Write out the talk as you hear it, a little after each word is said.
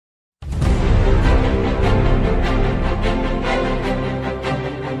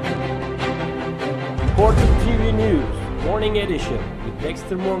Morning Edition with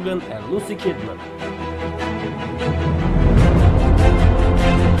Dexter Morgan and Lucy Kidman.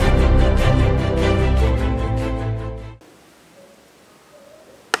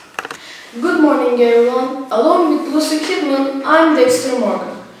 Good morning everyone, along with Lucy Kidman, I'm Dexter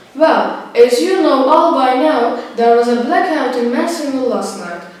Morgan. Well, as you know all by now, there was a blackout in Mersinville last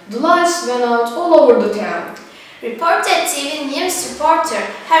night. The lights went out all over the town. ReporTED TV news reporter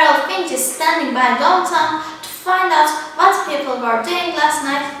Harold Finch is standing by downtown to find out what people were doing last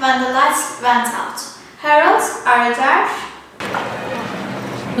night when the lights went out. Harold, are you there?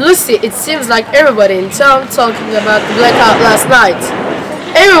 Lucy, it seems like everybody in town talking about the blackout last night.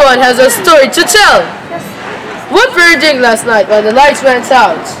 Everyone has a story to tell. What were you doing last night when the lights went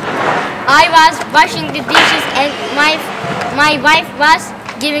out? I was washing the dishes and my wife was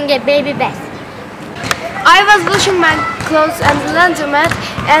giving a baby bath. I was washing my clothes and the laundromat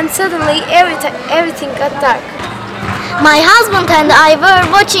and suddenly everything got dark. My husband and I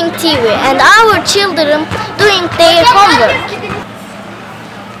were watching TV and our children doing their homework.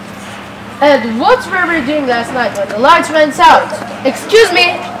 And what were we doing last night when the lights went out? Excuse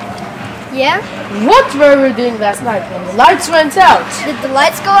me? Yeah? What were we doing last night when the lights went out? Did the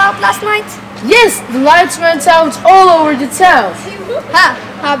lights go out last night? Yes, the lights went out all over the town. Ha!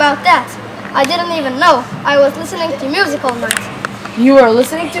 How about that? I didn't even know. I was listening to music all night. You were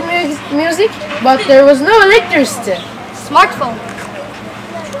listening to music, but there was no electricity. Smartphone.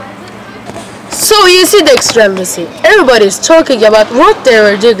 So you see, Dexter and Lucy, everybody's talking about what they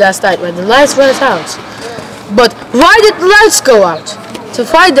were doing last night when the lights went out. But why did the lights go out? To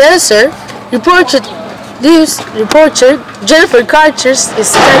find the answer, ReporTED news reporter Jennifer Carter is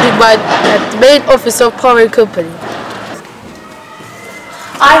standing by at the main office of Power Company.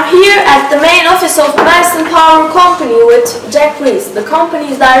 I'm here at the main office of Madison Power Company with Jack Reese, the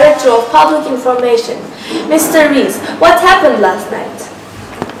company's director of public information. Mr. Reese, what happened last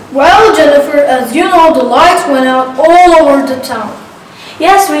night? Well, Jennifer, as you know, the lights went out all over the town.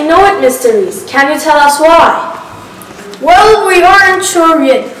 Yes, we know it, Mr. Reese. Can you tell us why? Well, we aren't sure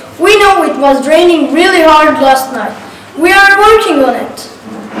yet. We know it was raining really hard last night. We are working on it.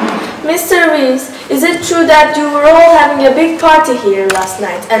 Mr. Reese, is it true that you were all having a big party here last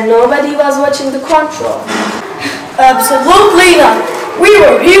night and nobody was watching the control? Absolutely not. We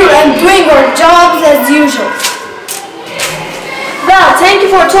were here and doing our jobs as usual. Well, thank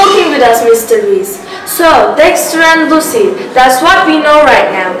you for talking with us, Mr. Reese. So, Dexter and Lucy, that's what we know right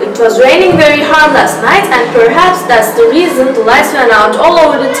now. It was raining very hard last night and perhaps that's the reason the lights went out all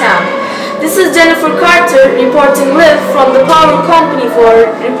over the town. This is Jennifer Carter reporting live from the Power Company for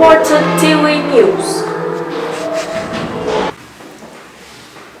ReporTED TV News.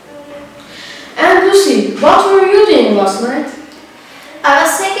 And Lucy, what were you doing last night? I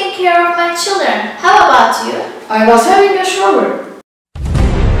was taking care of my children. How about you? I was having a shower.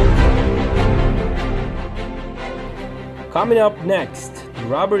 Coming up next, the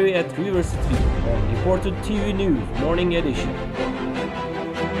robbery at River Street on ReporTED TV News Morning Edition.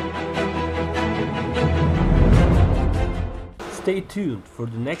 Stay tuned for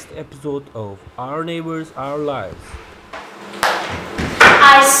the next episode of Our Neighbors, Our Lives.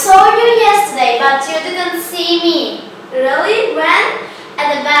 I saw you yesterday, but you didn't see me. Really? When?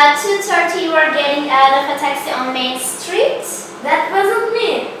 At about 2:30 you were getting out of a taxi on Main Street? That wasn't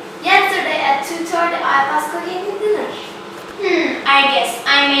me. Yesterday at 2:30 I was cooking the dinner. I guess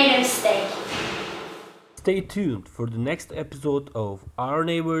I made a mistake. Stay tuned for the next episode of Our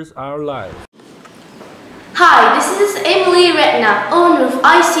Neighbors, Our Lives. Hi, this is Emily Retna, owner of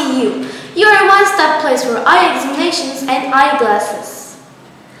ICU. You are a one-stop place for eye examinations and eyeglasses.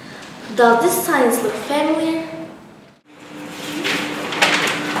 Does this sign look familiar?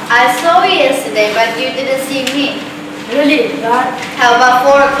 I saw you yesterday, but you didn't see me. Really? How about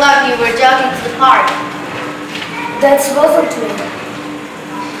 4 o'clock you were jogging to the park? That wasn't me.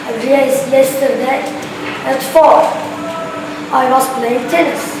 Yes, yesterday at 4. I was playing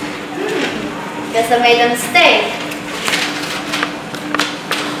tennis. Guess I made a mistake.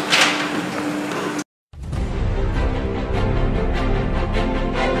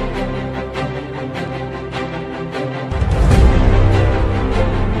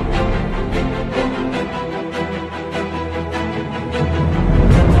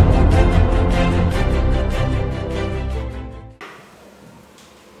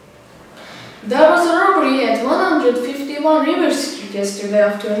 There was a robbery at 151 River Street yesterday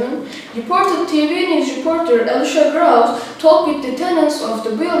afternoon. ReporTED TV news reporter Alicia Grouse talked with the tenants of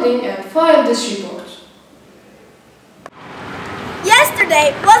the building and filed this report.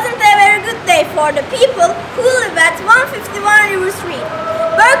 Yesterday wasn't a very good day for the people who live at 151 River Street.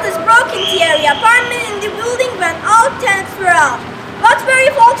 Berkeley's broken theory apartment in the building when all tenants were out. What were you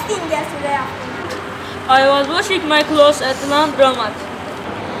folks doing yesterday afternoon? I was washing my clothes at the laundromat.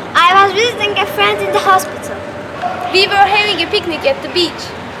 I was visiting a friend in the hospital. We were having a picnic at the beach.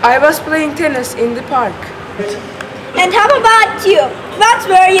 I was playing tennis in the park. And how about you? What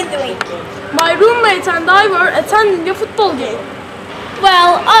were you doing? My roommate and I were attending a football game.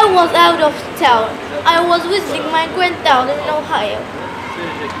 Well, I was out of town. I was visiting my granddaughter in Ohio.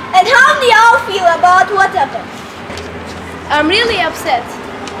 And how do you all feel about what happened? I'm really upset.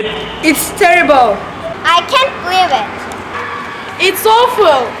 It's terrible. I can't believe it. It's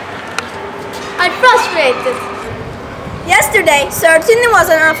awful. I'm frustrated. Yesterday certainly was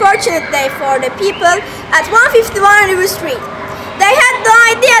an unfortunate day for the people at 151 River Street. They had no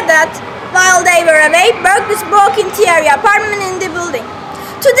idea that while they were away, Berkeley's broken theory apartment in the building.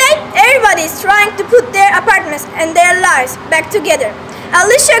 Today, everybody is trying to put their apartments and their lives back together.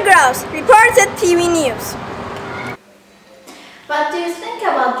 Alicia Grouse, ReporTED TV News. What do you think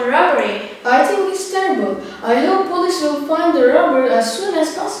about the robbery? I think it's terrible. I hope police will find the robber as soon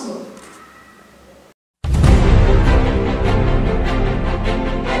as possible.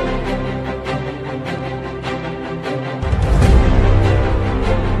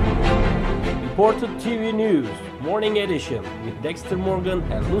 ReporTED TV News, Morning Edition with Dexter Morgan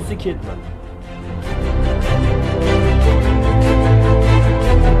and Lucy Kidman.